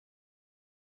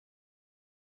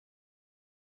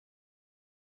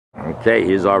Okay,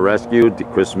 here's our rescue,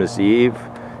 Christmas Eve.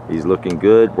 He's looking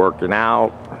good, working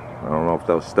out. I don't know if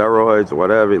those steroids or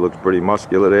whatever. He looks pretty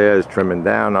muscular there. He's trimming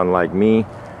down, unlike me.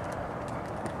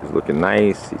 He's looking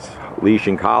nice. He's leash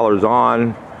and collars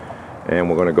on. And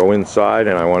we're going to go inside,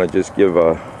 and I want to just give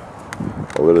a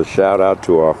little shout out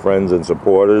to our friends and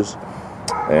supporters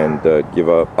and give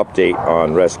an update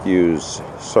on Rescue's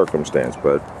circumstance.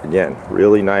 But again,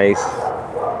 really nice.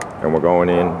 And we're going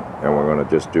in and we're going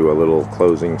to just do a little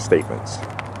closing statements.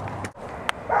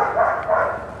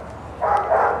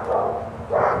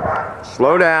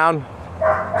 Slow down.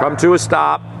 Come to a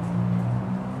stop.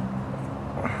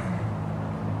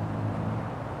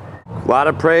 A lot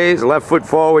of praise. Left foot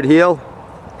forward, heel.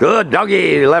 Good,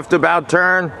 doggy. Left about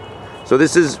turn. So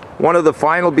this is one of the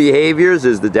final behaviors,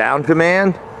 is the down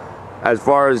command. As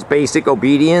far as basic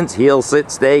obedience, heel,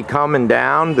 sit, stay, come, and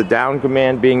down. The down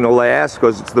command being the last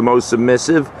because it's the most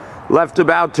submissive. Left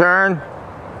about turn.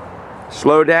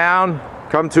 Slow down.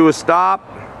 Come to a stop.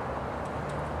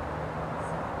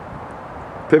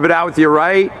 Pivot out with your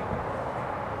right.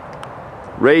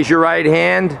 Raise your right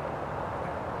hand.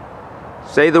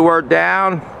 Say the word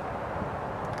down.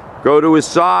 Go to his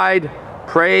side.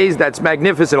 Praise. That's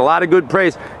magnificent. A lot of good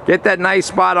praise. Get that nice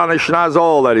spot on his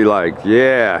schnozzle that he liked.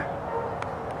 Yeah.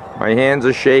 My hands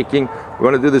are shaking.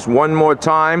 We're going to do this one more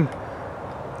time.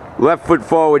 Left foot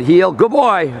forward, heel. Good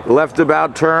boy. Left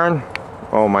about turn.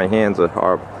 Oh, my hands are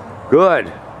horrible.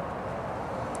 Good.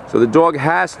 So the dog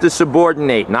has to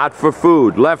subordinate, not for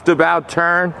food. Left about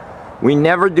turn. We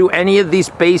never do any of these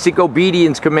basic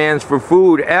obedience commands for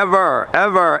food, ever,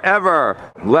 ever,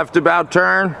 ever. Left about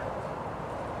turn.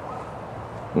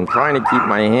 I'm trying to keep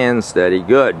my hands steady.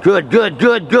 Good, good, good,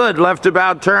 good, good. Left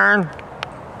about turn.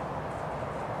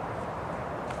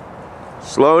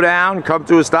 Slow down, come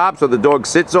to a stop so the dog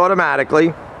sits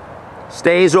automatically,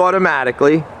 stays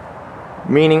automatically,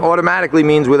 meaning automatically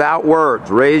means without words.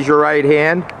 Raise your right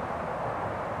hand.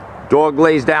 Dog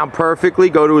lays down perfectly,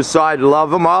 go to his side,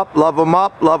 love him up, love him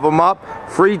up, love him up.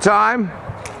 Free time.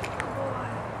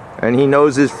 And he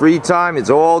knows his free time. It's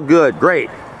all good. Great.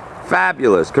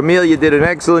 Fabulous. Camille, you did an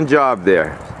excellent job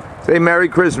there. Say Merry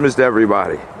Christmas to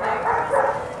everybody.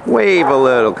 Wave a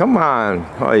little. Come on.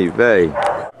 Oy vey.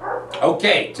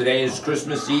 Okay, today is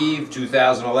Christmas Eve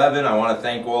 2011. I want to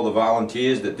thank all the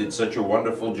volunteers that did such a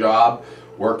wonderful job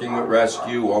working with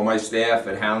Rescue, all my staff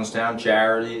at Houndstown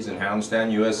Charities and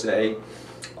Houndstown USA.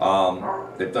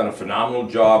 They've done a phenomenal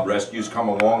job. Rescue's come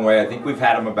a long way. I think we've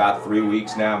had him about 3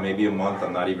 weeks now, maybe a month.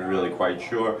 I'm not even really quite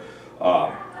sure.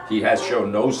 He has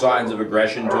shown no signs of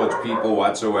aggression towards people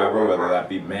whatsoever, whether that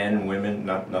be men, women,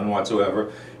 none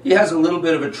whatsoever. He has a little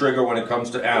bit of a trigger when it comes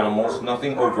to animals,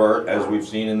 nothing overt as we've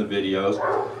seen in the videos.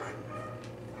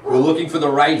 We're looking for the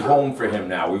right home for him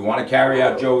now. We want to carry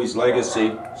out Joey's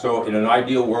legacy. So in an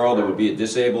ideal world, it would be a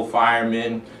disabled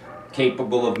fireman,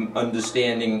 capable of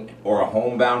understanding, or a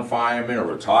homebound fireman, a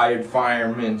retired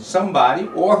fireman, somebody,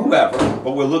 or whoever.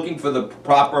 But we're looking for the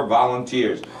proper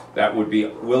volunteers that would be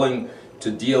willing to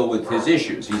deal with his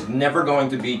issues. He's never going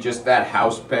to be just that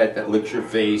house pet that licks your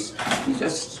face.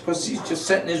 Because he's just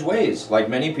set in his ways, like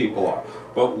many people are.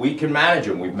 But we can manage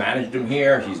him. We've managed him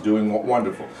here. He's doing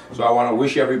wonderful. So I want to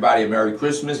wish everybody a Merry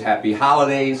Christmas, Happy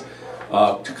Holidays.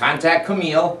 To contact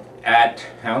Camille at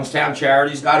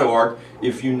houndstowncharities.org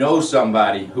if you know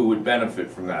somebody who would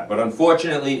benefit from that. But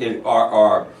unfortunately,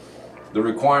 the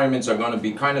requirements are going to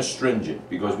be kind of stringent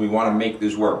because we want to make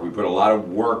this work. We put a lot of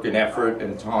work and effort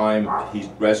and time.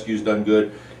 Rescue's done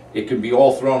good. It can be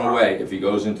all thrown away if he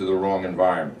goes into the wrong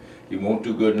environment. He won't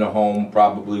do good in a home,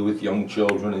 probably with young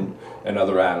children and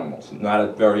other animals. Not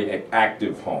a very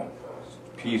active home.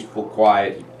 Peaceful,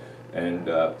 quiet, and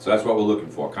so that's what we're looking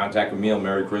for. Contact Camille.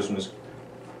 Merry Christmas.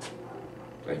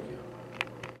 Thank you.